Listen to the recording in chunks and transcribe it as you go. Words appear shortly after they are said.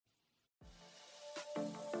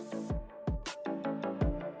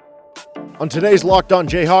On today's Locked On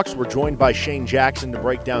Jayhawks, we're joined by Shane Jackson to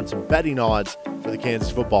break down some betting odds for the Kansas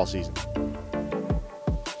football season.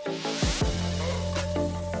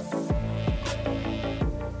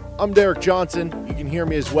 I'm Derek Johnson. You can hear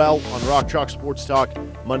me as well on Rock Chalk Sports Talk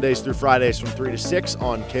Mondays through Fridays from 3 to 6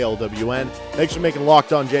 on KLWN. Thanks for making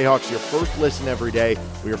Locked On Jayhawks your first listen every day.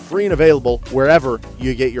 We are free and available wherever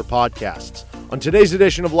you get your podcasts. On today's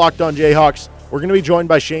edition of Locked On Jayhawks, we're going to be joined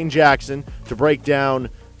by Shane Jackson to break down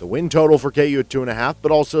the win total for KU at 2.5,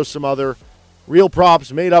 but also some other real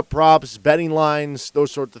props, made-up props, betting lines,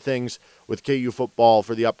 those sorts of things with KU football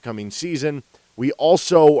for the upcoming season. We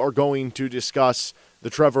also are going to discuss the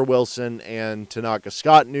Trevor Wilson and Tanaka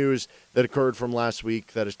Scott news that occurred from last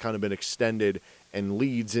week that has kind of been extended and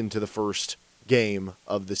leads into the first game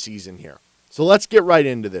of the season here. So let's get right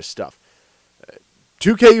into this stuff.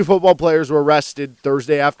 Two KU football players were arrested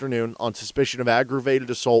Thursday afternoon on suspicion of aggravated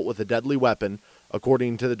assault with a deadly weapon,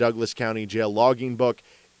 according to the Douglas County Jail logging book,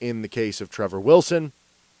 in the case of Trevor Wilson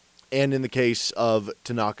and in the case of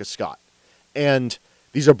Tanaka Scott. And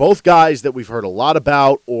these are both guys that we've heard a lot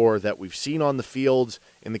about or that we've seen on the fields,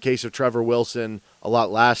 in the case of Trevor Wilson a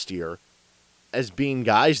lot last year, as being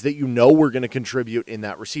guys that you know were going to contribute in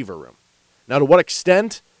that receiver room. Now, to what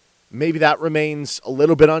extent, maybe that remains a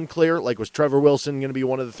little bit unclear. Like, was Trevor Wilson going to be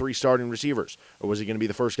one of the three starting receivers, or was he going to be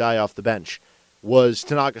the first guy off the bench? Was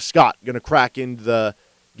Tanaka Scott going to crack into the,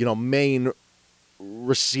 main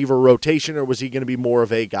receiver rotation, or was he going to be more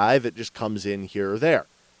of a guy that just comes in here or there?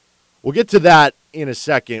 We'll get to that in a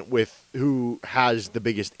second with who has the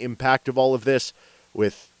biggest impact of all of this,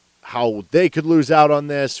 with how they could lose out on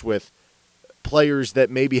this, with players that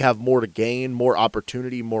maybe have more to gain, more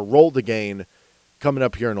opportunity, more role to gain coming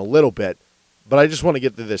up here in a little bit. But I just want to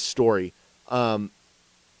get to this story. They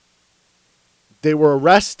were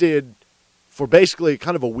arrested for basically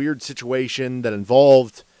kind of a weird situation that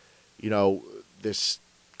involved, this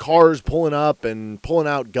cars pulling up and pulling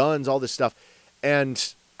out guns, all this stuff.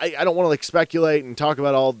 And I don't want to speculate and talk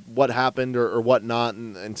about all what happened or whatnot,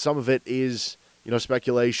 and some of it is,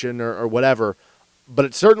 speculation or whatever. But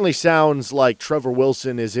it certainly sounds like Trevor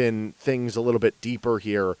Wilson is in things a little bit deeper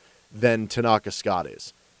here than Tanaka Scott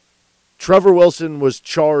is. Trevor Wilson was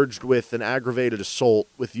charged with an aggravated assault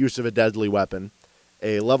with use of a deadly weapon,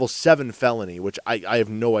 a level 7 felony, which I have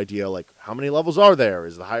no idea, how many levels are there?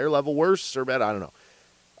 Is the higher level worse or better? I don't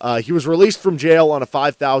know. He was released from jail on a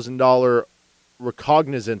 $5,000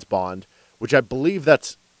 recognizance bond, which I believe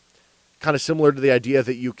that's kind of similar to the idea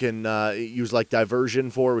that you can use diversion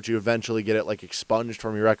for, which you eventually get it expunged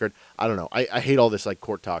from your record. I don't know. I hate all this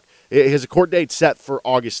court talk. It has a court date set for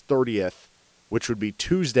August 30th, which would be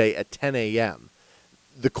Tuesday at 10 a.m.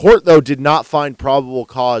 The court, though, did not find probable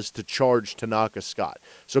cause to charge Tanaka Scott.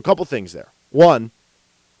 So a couple things there. One,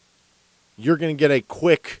 you're going to get a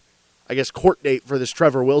quick, court date for this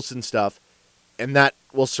Trevor Wilson stuff, and that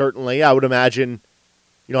will certainly, I would imagine,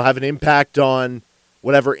 have an impact on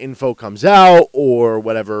whatever info comes out or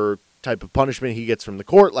whatever type of punishment he gets from the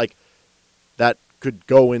court. That could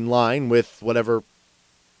go in line with whatever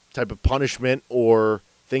type of punishment or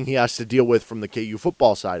thing he has to deal with from the KU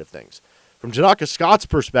football side of things. From Tanaka Scott's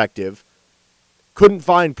perspective, couldn't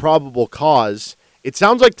find probable cause. It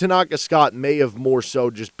sounds like Tanaka Scott may have more so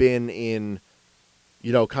just been in,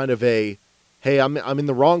 kind of a, hey, I'm in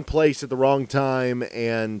the wrong place at the wrong time,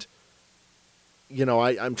 and,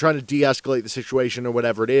 I'm trying to de-escalate the situation or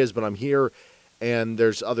whatever it is, but I'm here, and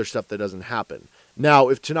there's other stuff that doesn't happen. Now,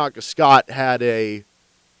 if Tanaka Scott had a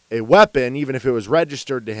weapon, even if it was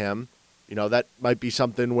registered to him, that might be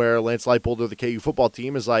something where Lance Leipold or the KU football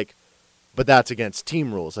team is like, but that's against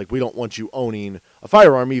team rules. We don't want you owning a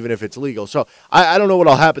firearm, even if it's legal. So I don't know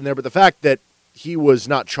what'll happen there, but the fact that he was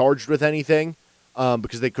not charged with anything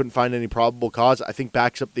because they couldn't find any probable cause, I think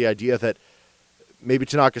backs up the idea that maybe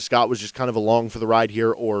Tanaka Scott was just kind of along for the ride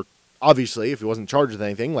here, or obviously, if he wasn't charged with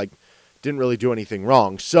anything, didn't really do anything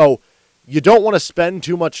wrong. So you don't want to spend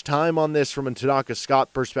too much time on this from a Tanaka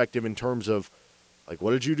Scott perspective in terms of,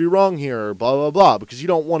 what did you do wrong here, blah, blah, blah, because you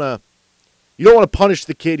don't want to punish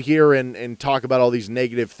the kid here and talk about all these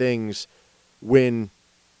negative things when,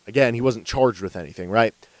 again, he wasn't charged with anything,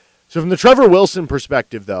 right? So from the Trevor Wilson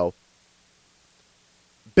perspective, though,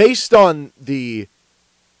 based on the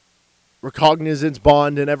recognizance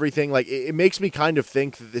bond and everything, it makes me kind of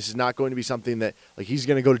think that this is not going to be something that he's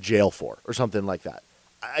going to go to jail for or something like that.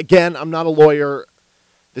 Again, I'm not a lawyer.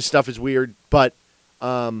 This stuff is weird, but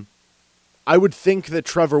I would think that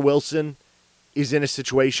Trevor Wilson is in a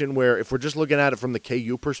situation where, if we're just looking at it from the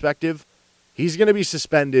KU perspective, he's going to be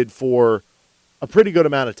suspended for a pretty good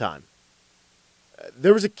amount of time.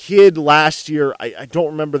 There was a kid last year, I don't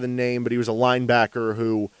remember the name, but he was a linebacker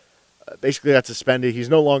who basically got suspended. He's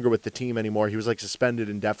no longer with the team anymore. He was like suspended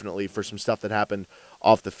indefinitely for some stuff that happened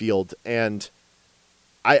off the field. And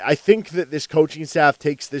I think that this coaching staff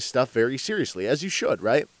takes this stuff very seriously, as you should,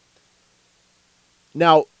 right?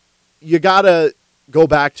 Now, you got to go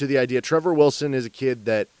back to the idea. Trevor Wilson is a kid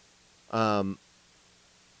that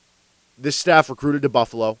this staff recruited to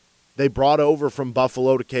Buffalo. They brought over from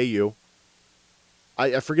Buffalo to KU.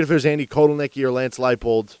 I forget if it was Andy Kotelnicki or Lance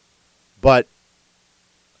Leipold, but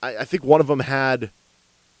I think one of them had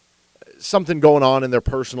something going on in their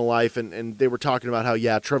personal life, and they were talking about how,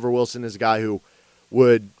 yeah, Trevor Wilson is a guy who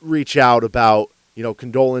would reach out about,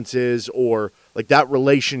 condolences, or like that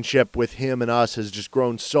relationship with him and us has just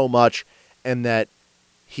grown so much, and that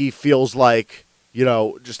he feels like,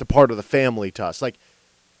 just a part of the family to us. Like,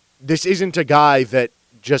 this isn't a guy that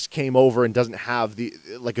just came over and doesn't have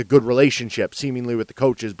a good relationship seemingly with the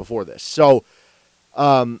coaches before this. So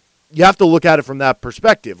you have to look at it from that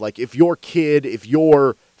perspective. Like, if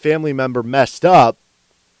your family member messed up,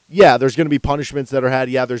 yeah, there's going to be punishments that are had.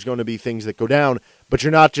 Yeah, there's going to be things that go down, but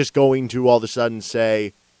you're not just going to all of a sudden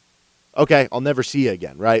say, okay, I'll never see you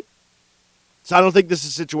again, right? So I don't think this is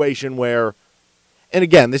a situation where, and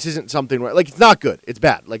again, this isn't something where, it's not good. It's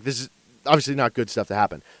bad. Like, this is obviously not good stuff to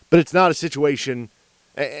happen, but it's not a situation,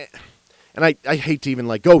 and I hate to even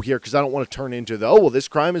go here because I don't want to turn into this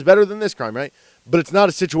crime is better than this crime, right? But it's not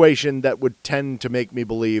a situation that would tend to make me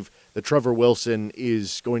believe that Trevor Wilson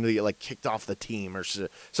is going to get kicked off the team or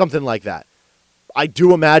something like that. I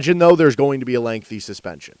do imagine, though, there's going to be a lengthy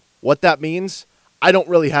suspension. What that means, I don't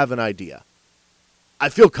really have an idea. I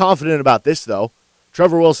feel confident about this, though.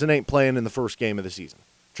 Trevor Wilson ain't playing in the first game of the season.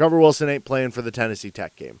 Trevor Wilson ain't playing for the Tennessee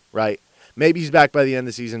Tech game, right? Maybe he's back by the end of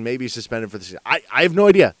the season. Maybe he's suspended for the season. I have no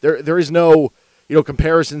idea. There is no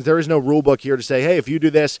comparisons. There is no rule book here to say, hey, if you do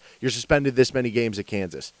this, you're suspended this many games at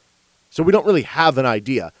Kansas. So we don't really have an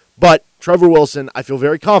idea. But Trevor Wilson, I feel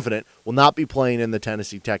very confident, will not be playing in the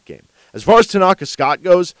Tennessee Tech game. As far as Tanaka Scott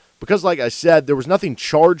goes, because like I said, there was nothing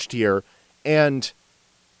charged here, and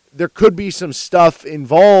there could be some stuff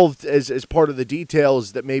involved as part of the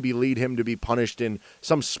details that maybe lead him to be punished in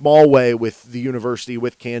some small way with the university,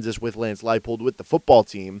 with Kansas, with Lance Leipold, with the football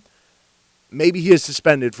team. Maybe he is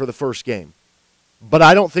suspended for the first game. But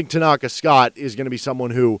I don't think Tanaka Scott is going to be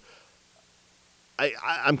someone who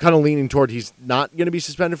I'm kind of leaning toward he's not going to be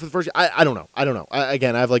suspended for the first game. I don't know.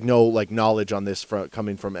 Again, I have no knowledge on this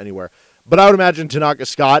coming from anywhere. But I would imagine Tanaka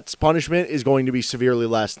Scott's punishment is going to be severely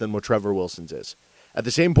less than what Trevor Wilson's is. At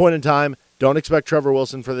the same point in time, don't expect Trevor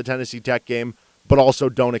Wilson for the Tennessee Tech game, but also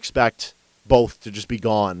don't expect both to just be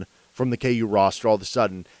gone from the KU roster all of a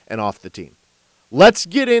sudden and off the team. Let's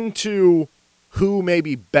get into who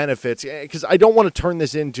maybe benefits, because I don't want to turn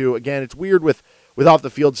this into, again, it's weird with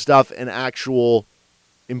off-the-field stuff and actual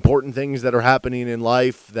important things that are happening in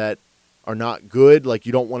life that are not good. Like,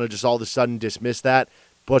 you don't want to just all of a sudden dismiss that,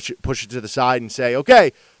 push it to the side and say,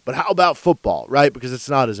 okay, but how about football, right? Because it's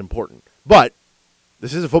not as important. But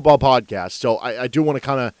this is a football podcast, so I do want to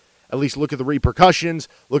kind of at least look at the repercussions,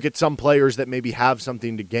 look at some players that maybe have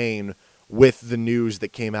something to gain with the news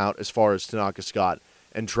that came out as far as Tanaka Scott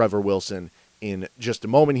and Trevor Wilson in just a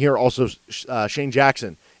moment here. Also, Shane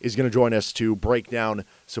Jackson is going to join us to break down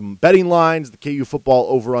some betting lines, the KU football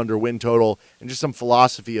over-under win total, and just some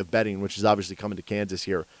philosophy of betting, which is obviously coming to Kansas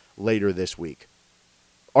here later this week.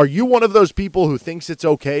 Are you one of those people who thinks it's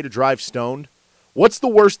okay to drive stoned? What's the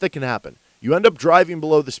worst that can happen? You end up driving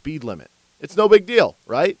below the speed limit. It's no big deal,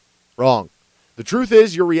 right? Wrong. The truth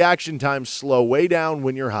is your reaction times slow way down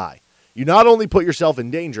when you're high. You not only put yourself in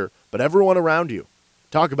danger, but everyone around you.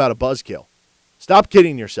 Talk about a buzzkill. Stop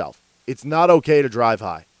kidding yourself. It's not okay to drive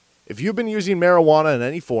high. If you've been using marijuana in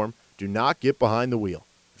any form, do not get behind the wheel.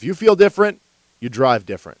 If you feel different, you drive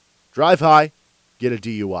different. Drive high, get a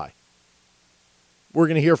DUI. We're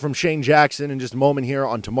going to hear from Shane Jackson in just a moment here.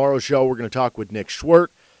 On tomorrow's show, we're going to talk with Nick Schwerdt.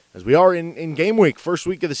 As we are in game week, first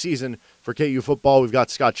week of the season for KU football, we've got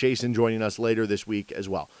Scott Chasen joining us later this week as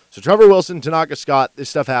well. So Trevor Wilson, Tanaka Scott, this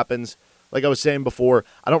stuff happens. Like I was saying before,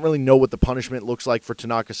 I don't really know what the punishment looks like for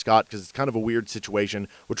Tanaka Scott because it's kind of a weird situation.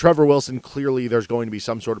 With Trevor Wilson, clearly there's going to be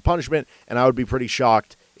some sort of punishment, and I would be pretty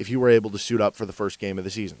shocked if he were able to suit up for the first game of the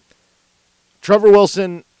season. Trevor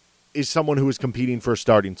Wilson is someone who is competing for a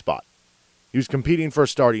starting spot. He was competing for a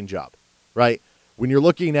starting job, right? When you're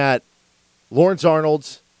looking at Lawrence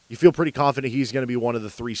Arnold's, you feel pretty confident he's going to be one of the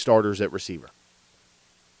three starters at receiver.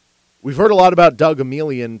 We've heard a lot about Doug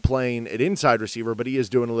Emelian playing at inside receiver, but he is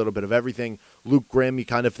doing a little bit of everything. Luke Grimm, you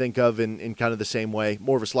kind of think of in kind of the same way.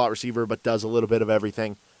 More of a slot receiver, but does a little bit of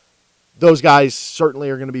everything. Those guys certainly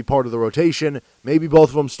are going to be part of the rotation. Maybe both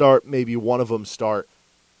of them start, maybe one of them start.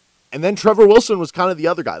 And then Trevor Wilson was kind of the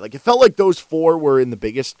other guy. Like, it felt like those four were in the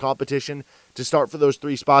biggest competition to start for those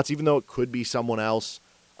three spots, even though it could be someone else.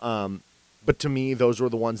 But to me, those were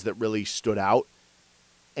the ones that really stood out.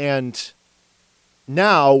 And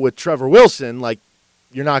now with Trevor Wilson, like,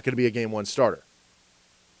 you're not going to be a game one starter.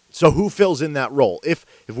 So who fills in that role? If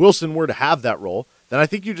Wilson were to have that role, then I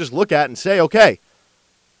think you just look at it and say, okay,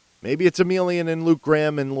 maybe it's Emilian and Luke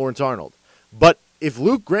Graham and Lawrence Arnold. But if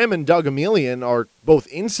Luke Graham and Doug Emilian are both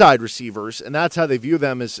inside receivers, and that's how they view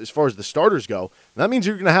them as far as the starters go, that means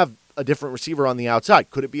you're going to have a different receiver on the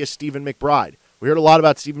outside. Could it be a Stephen McBride? We heard a lot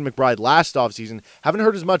about Stephen McBride last offseason. Haven't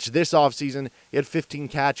heard as much this offseason. He had 15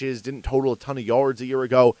 catches, didn't total a ton of yards a year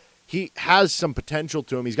ago. He has some potential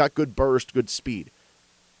to him. He's got good burst, good speed.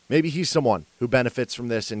 Maybe he's someone who benefits from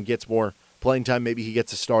this and gets more playing time. Maybe he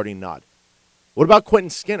gets a starting nod. What about Quentin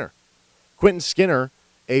Skinner? Quentin Skinner,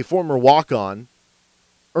 a former walk-on,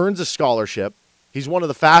 earns a scholarship. He's one of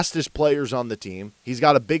the fastest players on the team. He's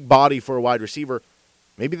got a big body for a wide receiver.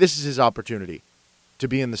 Maybe this is his opportunity to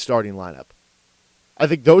be in the starting lineup. I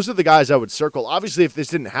think those are the guys I would circle. Obviously, if this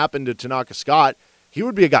didn't happen to Tanaka Scott, he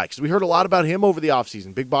would be a guy, because we heard a lot about him over the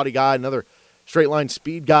offseason. Big body guy, another straight line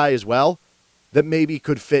speed guy as well, that maybe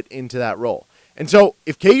could fit into that role. And so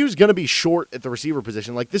if KU is going to be short at the receiver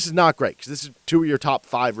position, like, this is not great, because this is two of your top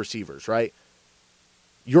 5 receivers, right?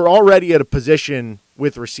 You're already at a position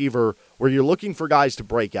with receiver where you're looking for guys to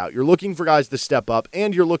break out. You're looking for guys to step up,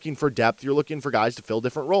 and you're looking for depth. You're looking for guys to fill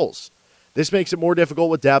different roles. This makes it more difficult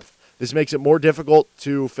with depth. This makes it more difficult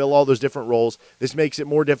to fill all those different roles. This makes it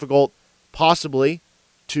more difficult, possibly,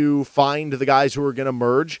 to find the guys who are going to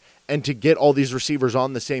merge and to get all these receivers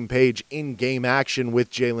on the same page in game action with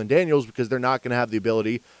Jalen Daniels, because they're not going to have the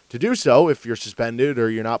ability to do so if you're suspended or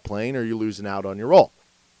you're not playing or you're losing out on your role.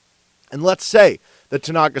 And let's say that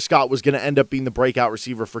Tanaka Scott was going to end up being the breakout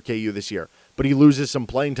receiver for KU this year, but he loses some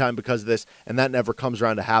playing time because of this, and that never comes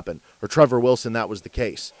around to happen. Or Trevor Wilson, that was the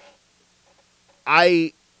case.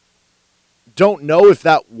 I don't know if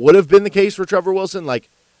that would have been the case for Trevor Wilson. Like,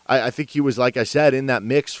 I think he was, like I said, in that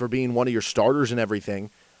mix for being one of your starters and everything.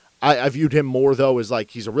 I viewed him more, though, as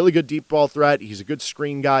like, he's a really good deep ball threat. He's a good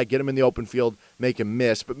screen guy. Get him in the open field, make him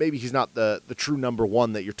miss. But maybe he's not the true number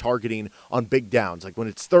one that you're targeting on big downs. Like, when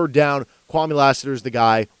it's third down, Kwame Lassiter's the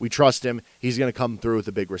guy. We trust him. He's going to come through with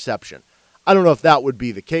a big reception. I don't know if that would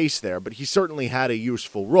be the case there, but he certainly had a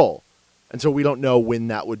useful role. And so we don't know when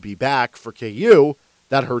that would be back for KU.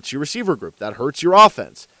 That hurts your receiver group. That hurts your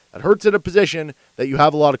offense. That hurts at a position that you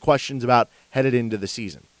have a lot of questions about headed into the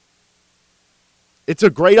season. It's a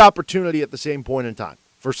great opportunity at the same point in time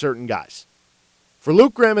for certain guys. For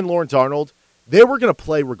Luke Graham and Lawrence Arnold, they were going to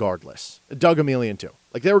play regardless. Doug Emilian too.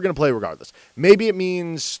 Like, they were going to play regardless. Maybe it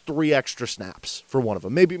means 3 extra snaps for one of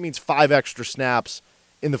them. Maybe it means 5 extra snaps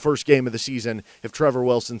in the first game of the season if Trevor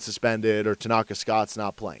Wilson's suspended or Tanaka Scott's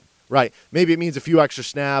not playing. Right? Maybe it means a few extra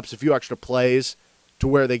snaps, a few extra plays to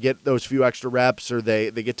where they get those few extra reps, or they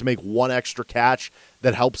get to make 1 extra catch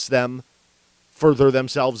that helps them further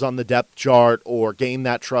themselves on the depth chart or gain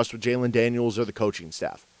that trust with Jalen Daniels or the coaching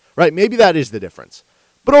staff. Right? Maybe that is the difference.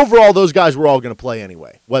 But overall, those guys were all going to play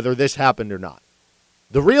anyway, whether this happened or not.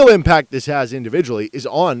 The real impact this has individually is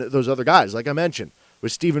on those other guys, like I mentioned,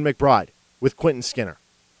 with Stephen McBride, with Quentin Skinner.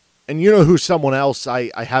 And you know who's someone else I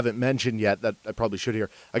haven't mentioned yet that I probably should hear?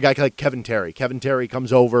 A guy like Kevin Terry. Kevin Terry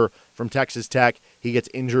comes over from Texas Tech. He gets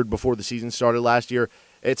injured before the season started last year.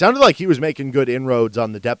 It sounded like he was making good inroads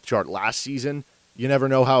on the depth chart last season. You never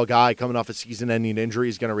know how a guy coming off a season-ending injury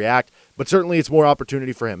is going to react, but certainly it's more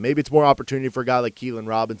opportunity for him. Maybe it's more opportunity for a guy like Keelan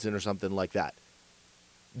Robinson or something like that.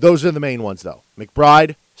 Those are the main ones, though.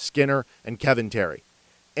 McBride, Skinner, and Kevin Terry.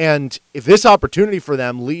 And if this opportunity for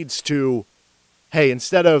them leads to, hey,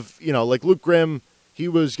 instead of, like Luke Grimm, he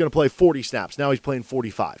was going to play 40 snaps. Now he's playing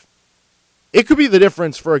 45. It could be the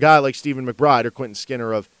difference for a guy like Stephen McBride or Quentin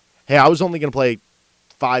Skinner of, hey, I was only going to play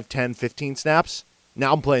 5, 10, 15 snaps.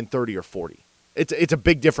 Now I'm playing 30 or 40. It's a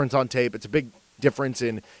big difference on tape. It's a big difference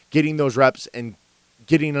in getting those reps and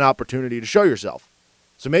getting an opportunity to show yourself.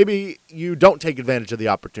 So maybe you don't take advantage of the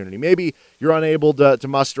opportunity. Maybe you're unable to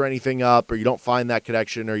muster anything up, or you don't find that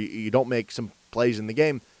connection, or you don't make some plays in the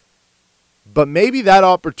game. But maybe that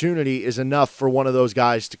opportunity is enough for one of those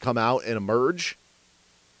guys to come out and emerge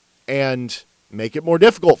and make it more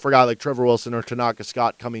difficult for a guy like Trevor Wilson or Tanaka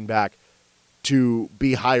Scott coming back to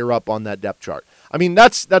be higher up on that depth chart. I mean,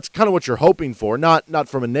 that's kind of what you're hoping for, not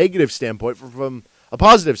from a negative standpoint, but from a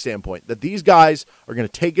positive standpoint, that these guys are going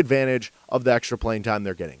to take advantage of the extra playing time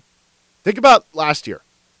they're getting. Think about last year.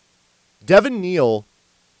 Devin Neal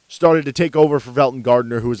started to take over for Velton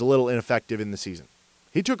Gardner, who was a little ineffective in the season.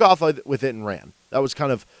 He took off with it and ran. That was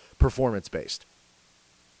kind of performance-based.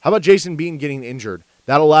 How about Jason Bean getting injured?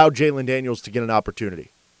 That allowed Jalen Daniels to get an opportunity.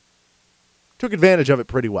 Took advantage of it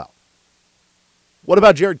pretty well. What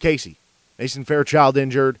about Jared Casey? Mason Fairchild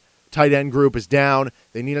injured. Tight end group is down.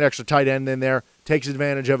 They need an extra tight end in there. Takes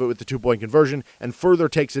advantage of it with the 2-point conversion and further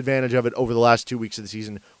takes advantage of it over the last 2 weeks of the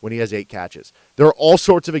season when he has 8 catches. There are all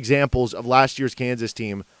sorts of examples of last year's Kansas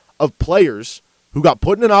team of players who got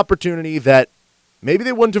put in an opportunity that maybe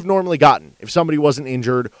they wouldn't have normally gotten if somebody wasn't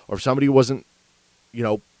injured or if somebody wasn't,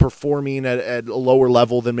 performing at a lower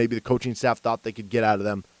level than maybe the coaching staff thought they could get out of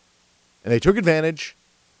them. And they took advantage,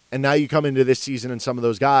 and now you come into this season and some of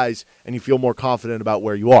those guys, and you feel more confident about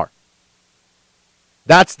where you are.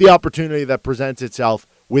 That's the opportunity that presents itself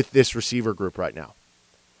with this receiver group right now.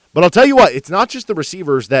 But I'll tell you what, it's not just the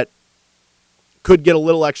receivers that could get a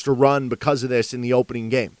little extra run because of this in the opening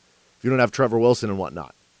game, if you don't have Trevor Wilson and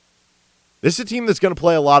whatnot. This is a team that's going to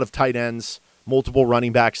play a lot of tight ends, multiple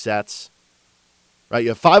running back sets. Right? You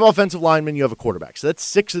have 5 offensive linemen, you have a quarterback. So that's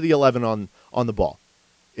 6 of the 11 on the ball.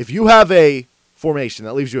 If you have a formation,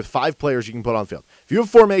 that leaves you with 5 players you can put on the field. If you have a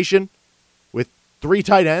formation with 3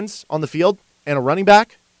 tight ends on the field and a running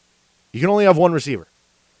back, you can only have 1 receiver.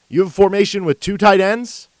 You have a formation with 2 tight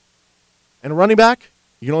ends and a running back,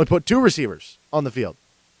 you can only put 2 receivers on the field.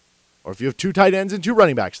 Or if you have 2 tight ends and 2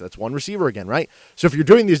 running backs, that's 1 receiver again, right? So if you're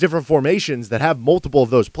doing these different formations that have multiple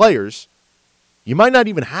of those players, you might not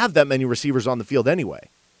even have that many receivers on the field anyway,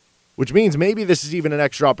 which means maybe this is even an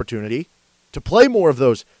extra opportunity to play more of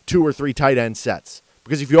those 2 or 3 tight end sets.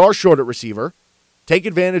 Because if you are short at receiver, take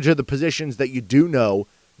advantage of the positions that you do know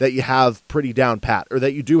that you have pretty down pat, or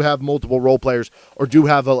that you do have multiple role players, or do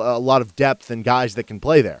have a lot of depth and guys that can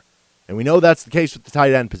play there. And we know that's the case with the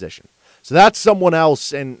tight end position. So that's someone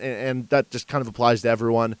else, and that just kind of applies to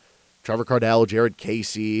everyone. Trevor Cardell, Jared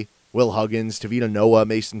Casey, Will Huggins, Tavita Noah,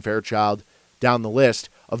 Mason Fairchild, down the list.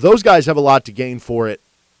 Of those guys have a lot to gain for it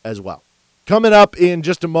as well. Coming up in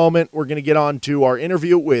just a moment, we're going to get on to our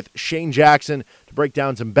interview with Shane Jackson to break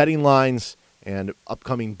down some betting lines and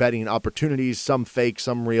upcoming betting opportunities, some fake,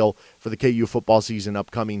 some real, for the KU football season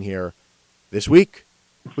upcoming here this week.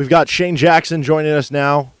 We've got Shane Jackson joining us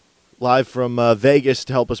now, live from Vegas,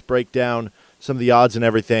 to help us break down some of the odds and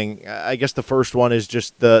everything. I guess the first one is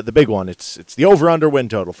just the big one. It's the over-under win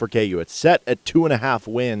total for KU. It's set at 2.5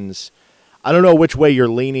 wins. I don't know which way you're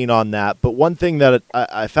leaning on that, but one thing that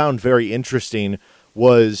I found very interesting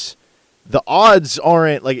was the odds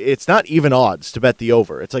aren't, it's not even odds to bet the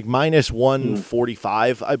over. It's like minus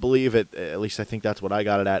 145, I believe. At least I think that's what I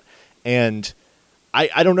got it at. And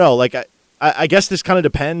I don't know. I guess this kind of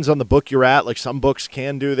depends on the book you're at. Like, some books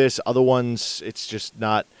can do this. Other ones, it's just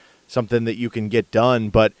not something that you can get done.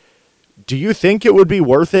 But do you think it would be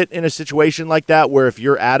worth it in a situation like that, where if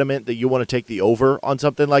you're adamant that you want to take the over on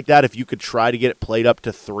something like that, if you could try to get it played up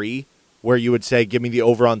to 3, where you would say, give me the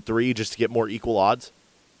over on 3 just to get more equal odds?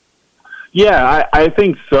 Yeah, I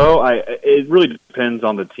think so. It really depends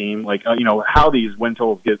on the team. How these win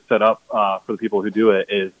totals get set up for the people who do it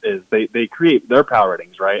is they create their power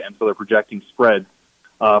ratings, right? And so they're projecting spreads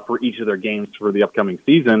for each of their games for the upcoming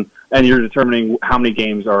season, and you're determining how many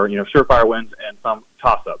games are, surefire wins and some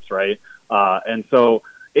toss-ups, right? And so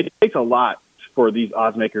it takes a lot for these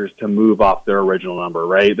odds makers to move off their original number,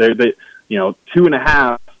 right? They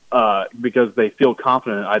 2.5 because they feel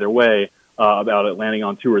confident either way about it landing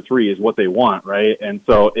on 2 or 3 is what they want, right? And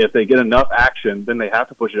so if they get enough action, then they have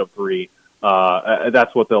to push it up 3.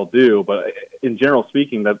 That's what they'll do. But in general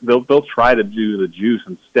speaking, that they'll try to do the juice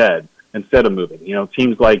instead of moving.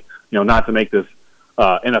 Teams like, not to make this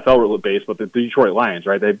NFL based, but the Detroit Lions,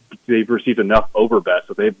 right? They've received enough over bets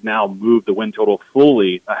that they've now moved the win total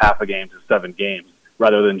fully a half a game to 7 games,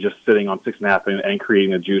 rather than just sitting on 6.5 and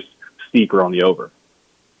creating a juice steeper on the over.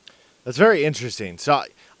 That's very interesting. So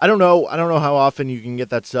I don't know how often you can get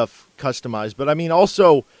that stuff customized, but I mean,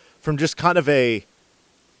 also from just kind of a,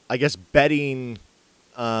 I guess, betting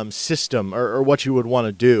system or what you would want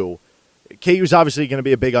to do. KU is obviously going to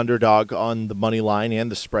be a big underdog on the money line and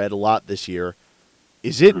the spread a lot this year.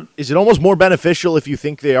 Is it almost more beneficial if you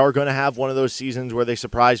think they are going to have one of those seasons where they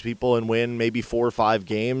surprise people and win maybe 4 or 5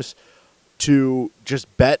 games, to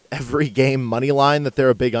just bet every game money line that they're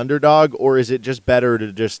a big underdog, or is it just better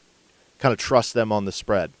to just kind of trust them on the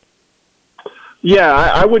spread? Yeah,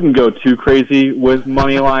 I wouldn't go too crazy with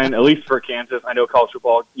money line, at least for Kansas. I know college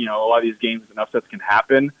football, a lot of these games and upsets can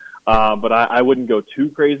happen, but I wouldn't go too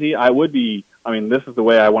crazy. This is the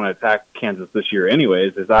way I want to attack Kansas this year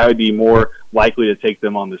anyways, is I would be more likely to take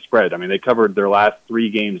them on the spread. I mean, they covered their last 3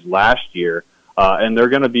 games last year, and they're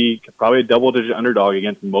going to be probably a double-digit underdog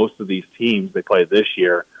against most of these teams they play this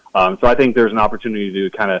year. So I think there's an opportunity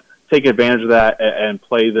to kind of take advantage of that and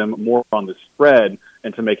play them more on the spread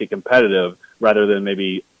and to make it competitive rather than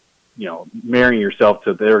maybe, marrying yourself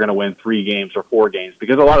to they're going to win 3 games or 4 games,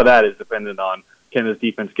 because a lot of that is dependent on, can this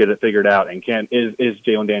defense get it figured out, and is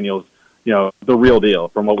Jalen Daniels, the real deal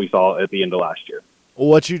from what we saw at the end of last year. Well,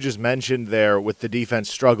 what you just mentioned there with the defense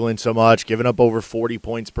struggling so much, giving up over 40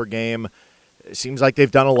 points per game, it seems like they've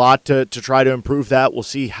done a lot to try to improve that. We'll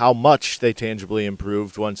see how much they tangibly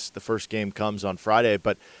improved once the first game comes on Friday.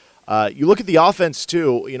 But you look at the offense,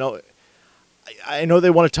 too. I know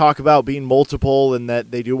they want to talk about being multiple and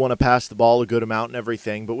that they do want to pass the ball a good amount and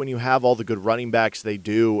everything, but when you have all the good running backs they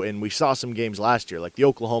do, and we saw some games last year, like the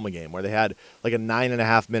Oklahoma game where they had like a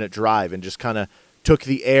 9.5-minute drive and just kind of took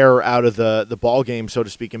the air out of the ball game, so to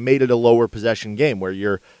speak, and made it a lower possession game where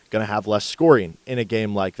you're going to have less scoring in a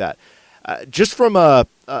game like that. Just from a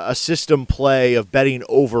system play of betting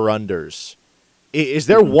over-unders, is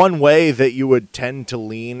there one way that you would tend to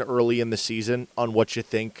lean early in the season on what you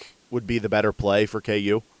think would be the better play for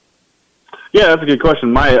KU? Yeah, that's a good question.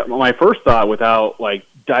 My first thought, without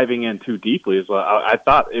diving in too deeply, is I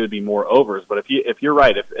thought it would be more overs. But if you're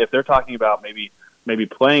right, if they're talking about maybe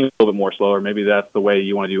playing a little bit more slower, maybe that's the way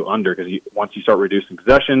you want to do under, because once you start reducing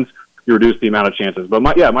possessions, you reduce the amount of chances. But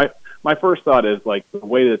my first thought is the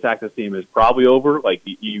way to attack this team is probably over.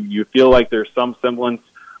 You feel like there's some semblance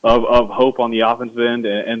of hope on the offensive end,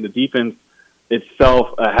 and the defense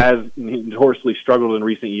itself has notoriously struggled in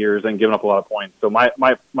recent years and given up a lot of points. So my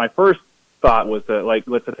first thought was to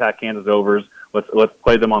let's attack Kansas overs. Let's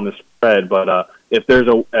play them on the spread. But if there's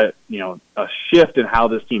a shift in how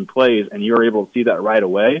this team plays and you're able to see that right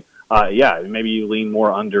away, maybe you lean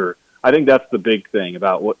more under. I think that's the big thing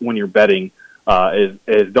about when you're betting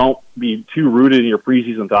is don't be too rooted in your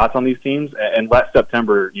preseason thoughts on these teams, and let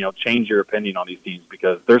September change your opinion on these teams,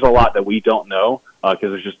 because there's a lot that we don't know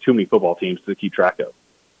because there's just too many football teams to keep track of.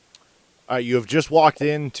 All right, you have just walked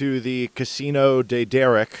into the Casino de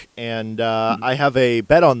Derek, and I have a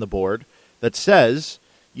bet on the board that says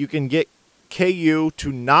you can get KU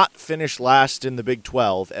to not finish last in the Big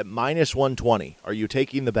 12 at minus 120. Are you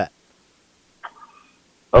taking the bet?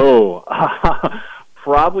 Oh,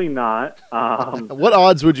 probably not. What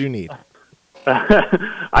odds would you need?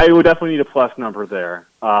 I would definitely need a plus number there.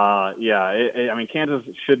 Kansas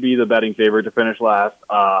should be the betting favorite to finish last.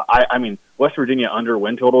 West Virginia under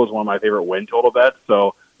win total is one of my favorite win total bets.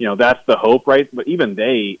 So, that's the hope, right? But even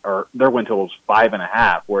their win total is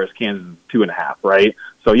 5.5, whereas Kansas is 2.5, right?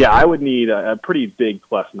 So, I would need a pretty big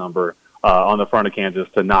plus number on the front of Kansas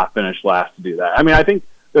to not finish last to do that. I think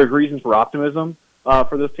there's reasons for optimism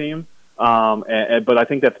for this team. But I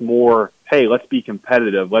think that's more, hey, let's be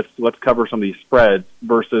competitive. Let's cover some of these spreads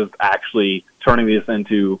versus actually turning this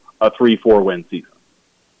into a 3-4 win season.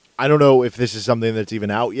 I don't know if this is something that's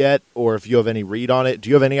even out yet or if you have any read on it.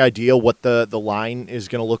 Do you have any idea what the line is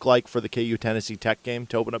going to look like for the KU Tennessee Tech game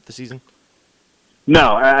to open up the season?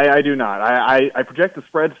 No, I do not. I project the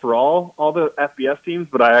spreads for all the FBS teams,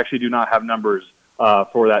 but I actually do not have numbers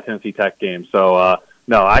for that Tennessee Tech game. So,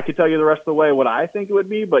 no, I could tell you the rest of the way what I think it would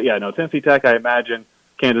be, but Tennessee Tech, I imagine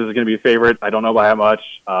Kansas is going to be a favorite. I don't know by how much.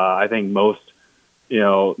 I think most,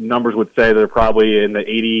 numbers would say they're probably in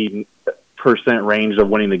the 80% range of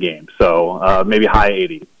winning the game. So maybe high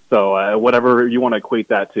 80. So whatever you want to equate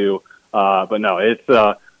that to. But no, it's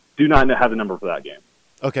do not have the number for that game.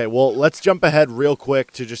 Okay, well, let's jump ahead real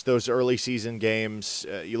quick to just those early season games.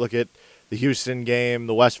 You look at the Houston game,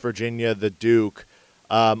 the West Virginia, the Duke.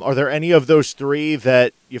 Are there any of those three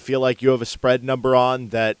that you feel like you have a spread number on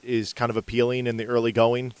that is kind of appealing in the early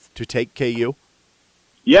going to take KU?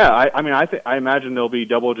 Yeah, I imagine there'll be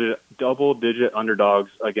double-digit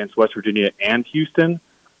underdogs against West Virginia and Houston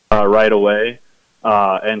right away,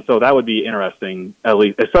 and so that would be interesting, at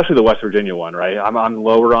least, especially the West Virginia one, right? I'm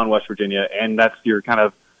lower on West Virginia, and that's your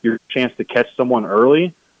chance to catch someone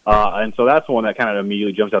early. And so that's the one that kind of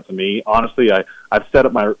immediately jumps out to me. Honestly, I've set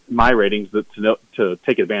up my ratings to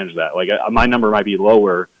take advantage of that. My number might be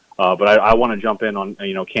lower, but I want to jump in on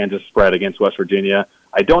Kansas spread against West Virginia.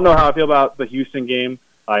 I don't know how I feel about the Houston game.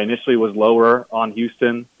 I initially was lower on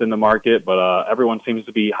Houston than the market, but everyone seems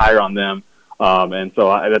to be higher on them, and so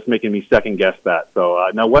that's making me second guess that. So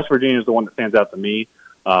now West Virginia is the one that stands out to me,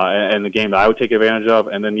 and the game that I would take advantage of.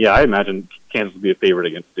 And then I imagine Kansas would be a favorite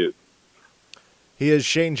against Duke. He is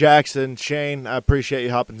Shane Jackson. Shane, I appreciate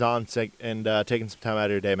you hopping on and taking some time out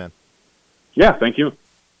of your day, man. Yeah, thank you.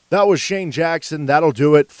 That was Shane Jackson. That'll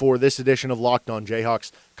do it for this edition of Locked On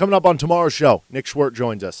Jayhawks. Coming up on tomorrow's show, Nick Schwerdt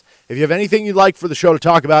joins us. If you have anything you'd like for the show to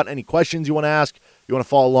talk about, any questions you want to ask, You want to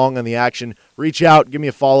follow along on the action, reach out, give me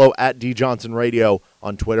a follow at DJohnsonRadio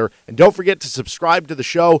on Twitter. And don't forget to subscribe to the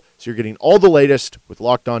show so you're getting all the latest with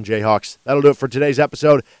Locked On Jayhawks. That'll do it for today's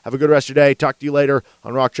episode. Have a good rest of your day. Talk to you later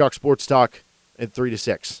on Rock Chalk Sports Talk at 3 to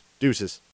 6. Deuces.